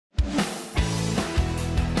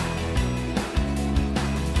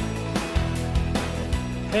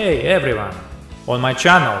Hey everyone! On my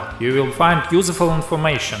channel you will find useful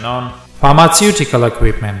information on pharmaceutical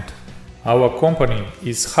equipment. Our company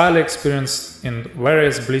is highly experienced in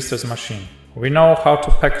various blisters machine. We know how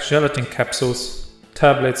to pack gelatin capsules,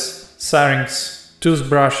 tablets, syringes,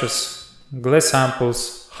 toothbrushes, glass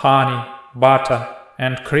ampoules, honey, butter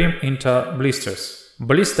and cream into blisters.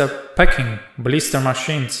 Blister packing, blister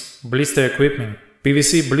machines, blister equipment,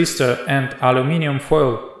 PVC blister and aluminum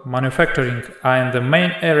foil manufacturing are in the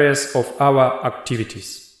main areas of our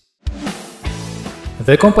activities.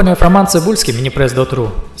 The company from Tsibulsky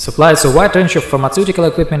minipress.ru supplies a wide range of pharmaceutical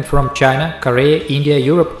equipment from China, Korea, India,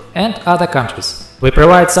 Europe and other countries. We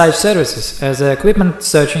provide such services as equipment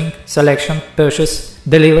searching, selection, purchase,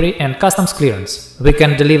 delivery and customs clearance. We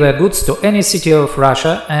can deliver goods to any city of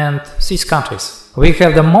Russia and CIS countries. We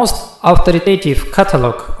have the most authoritative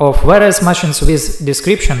catalog of various machines with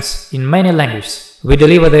descriptions in many languages. We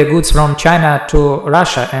deliver the goods from China to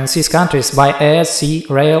Russia and CIS countries by air, sea,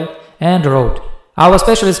 rail and road. Our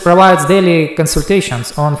specialist provides daily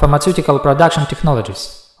consultations on pharmaceutical production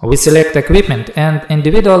technologies. We select equipment and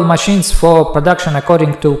individual machines for production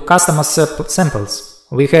according to customer samples.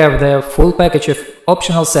 We have the full package of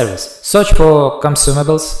optional service. Search for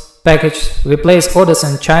consumables, package, we place orders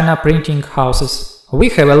in China printing houses. We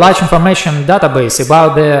have a large information database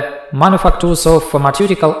about the manufacturers of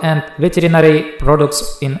pharmaceutical and veterinary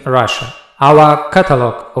products in Russia. Our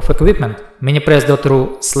catalog of equipment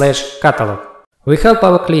minipress.ru/catalog. We help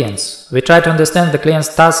our clients. We try to understand the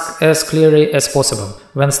client's task as clearly as possible,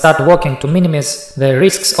 then start working to minimize the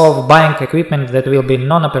risks of buying equipment that will be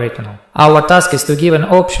non-operational. Our task is to give an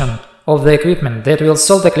option of the equipment that will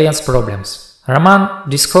solve the client's problems. Roman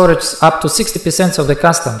discourages up to 60% of the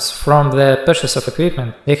customers from the purchase of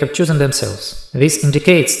equipment they have chosen themselves. This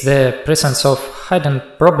indicates the presence of hidden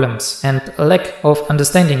problems and lack of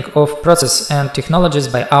understanding of process and technologies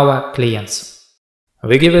by our clients.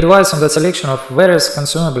 We give advice on the selection of various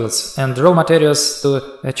consumables and raw materials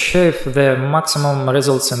to achieve the maximum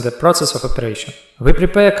results in the process of operation. We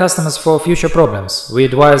prepare customers for future problems. We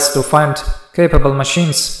advise to find capable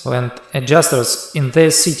machines and adjusters in their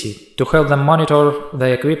city to help them monitor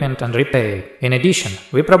the equipment and repair it. In addition,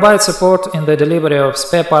 we provide support in the delivery of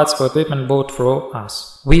spare parts for equipment bought through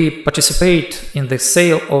us. We participate in the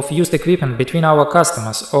sale of used equipment between our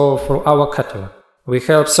customers or through our catalog. We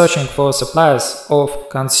help searching for suppliers of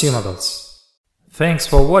consumables. Thanks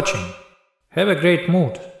for watching. Have a great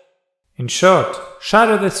mood. In short,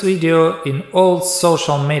 share this video in all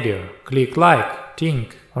social media. Click like,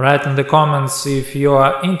 think, write in the comments if you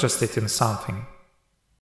are interested in something.